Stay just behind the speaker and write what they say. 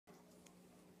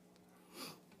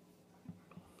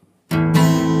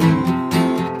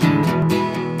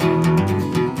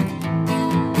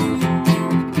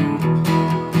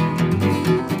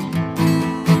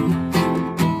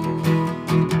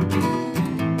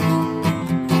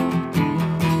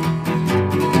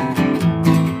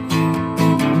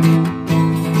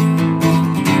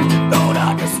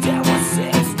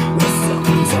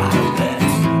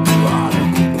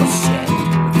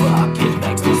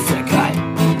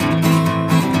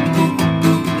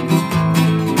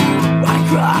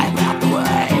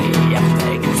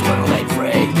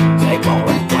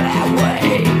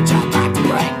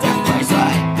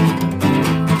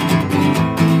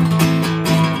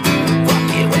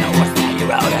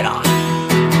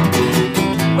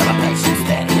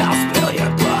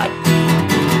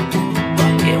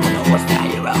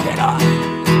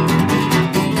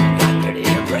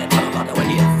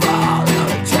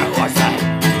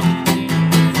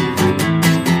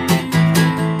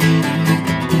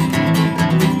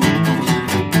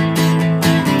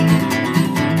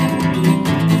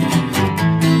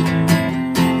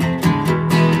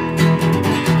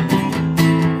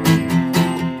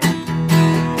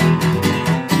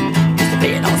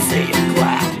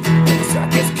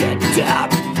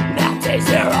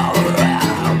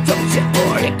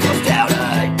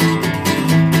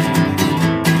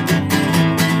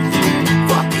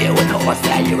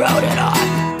on.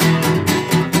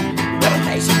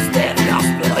 Revelations standing, I'll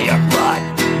spill your blood.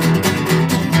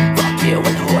 Fuck you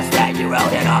and the horse that you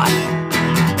rode it on.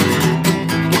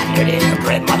 Got your near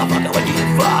print, motherfucker, when you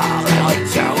fall, and I'll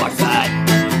eat your horse head.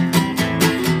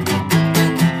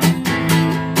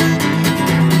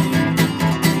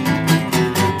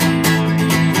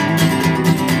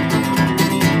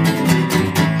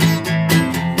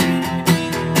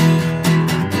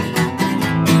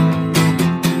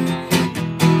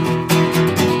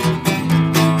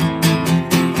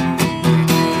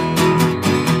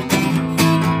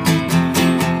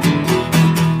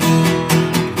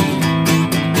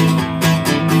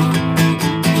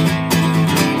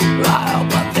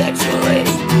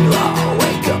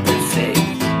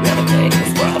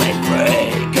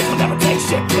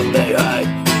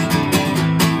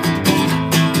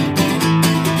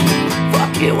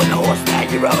 You and the horse that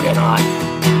you rode it on.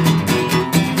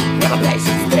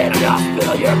 Revelations standing, I'll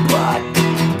spill your blood.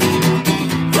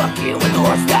 Fuck you and the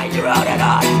horse that you rode it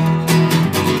on.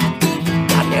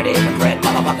 I'm near to your print,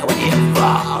 motherfucker, when you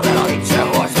fall, and I'll eat your